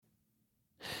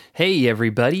Hey,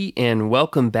 everybody, and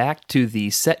welcome back to the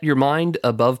Set Your Mind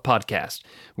Above podcast,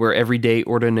 where everyday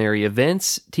ordinary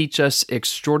events teach us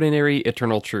extraordinary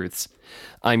eternal truths.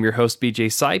 I'm your host, BJ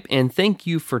Sipe, and thank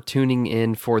you for tuning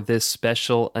in for this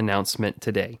special announcement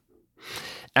today.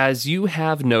 As you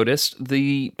have noticed,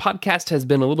 the podcast has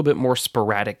been a little bit more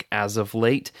sporadic as of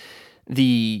late.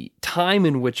 The time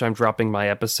in which I'm dropping my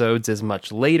episodes is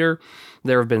much later.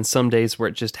 There have been some days where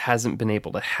it just hasn't been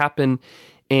able to happen,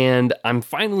 and I'm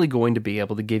finally going to be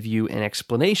able to give you an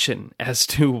explanation as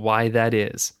to why that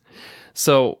is.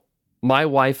 So, my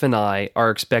wife and I are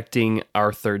expecting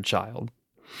our third child.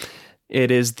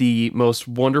 It is the most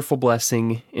wonderful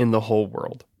blessing in the whole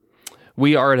world.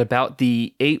 We are at about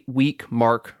the 8-week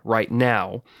mark right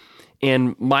now,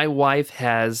 and my wife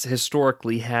has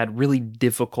historically had really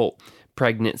difficult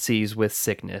pregnancies with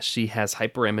sickness. She has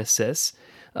hyperemesis,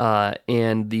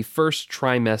 and the first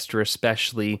trimester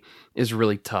especially is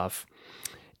really tough.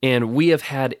 And we have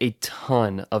had a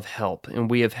ton of help,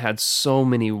 and we have had so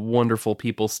many wonderful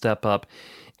people step up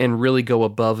and really go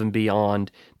above and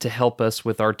beyond to help us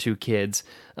with our two kids.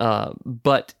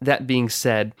 But that being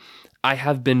said, I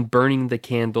have been burning the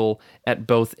candle at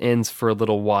both ends for a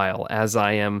little while as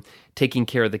I am taking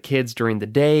care of the kids during the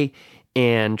day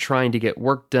and trying to get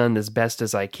work done as best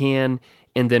as I can,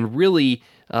 and then really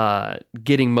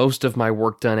getting most of my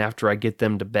work done after I get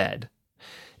them to bed.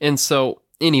 And so,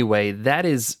 anyway, that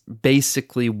is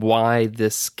basically why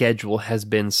this schedule has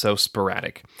been so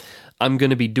sporadic. I'm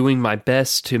going to be doing my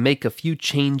best to make a few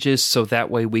changes so that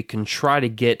way we can try to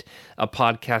get a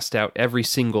podcast out every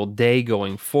single day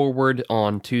going forward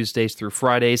on Tuesdays through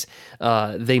Fridays.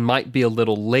 They might be a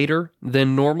little later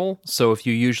than normal, so if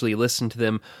you usually listen to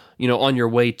them, on your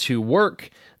way to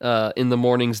work in the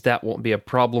mornings, that won't be a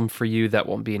problem for you. That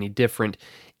won't be any different.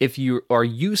 If you are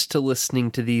used to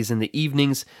listening to these in the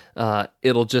evenings,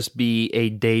 it'll just be a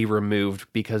day removed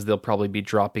because they'll probably be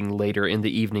dropping later in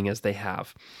the evening as they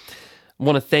have. I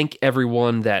want to thank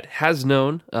everyone that has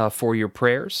known for your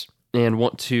prayers, and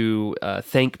want to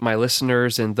thank my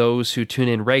listeners and those who tune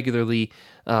in regularly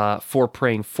for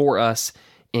praying for us,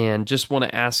 and just want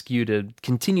to ask you to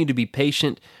continue to be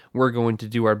patient. We're going to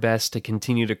do our best to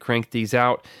continue to crank these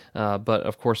out, but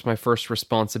of course my first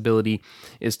responsibility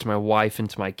is to my wife and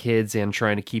to my kids and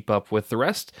trying to keep up with the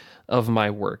rest of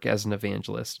my work as an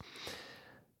evangelist.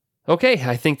 Okay,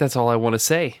 I think that's all I want to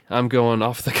say. I'm going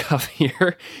off the cuff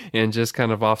here and just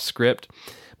kind of off script,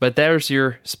 but there's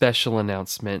your special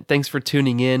announcement. Thanks for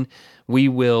tuning in. We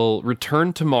will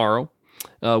return tomorrow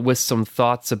with some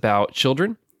thoughts about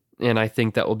children, and I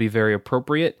think that will be very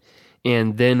appropriate.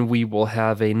 And then we will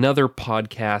have another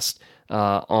podcast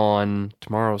on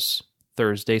tomorrow's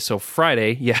Thursday, so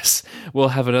Friday. Yes, we'll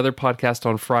have another podcast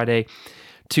on Friday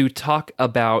to talk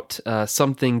about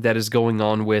something that is going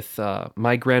on with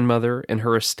my grandmother and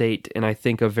her estate, and I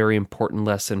think a very important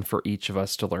lesson for each of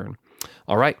us to learn.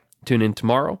 All right, tune in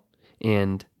tomorrow,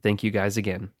 and thank you guys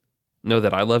again. Know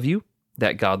that I love you,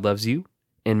 that God loves you,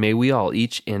 and may we all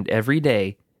each and every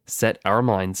day set our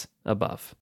minds above.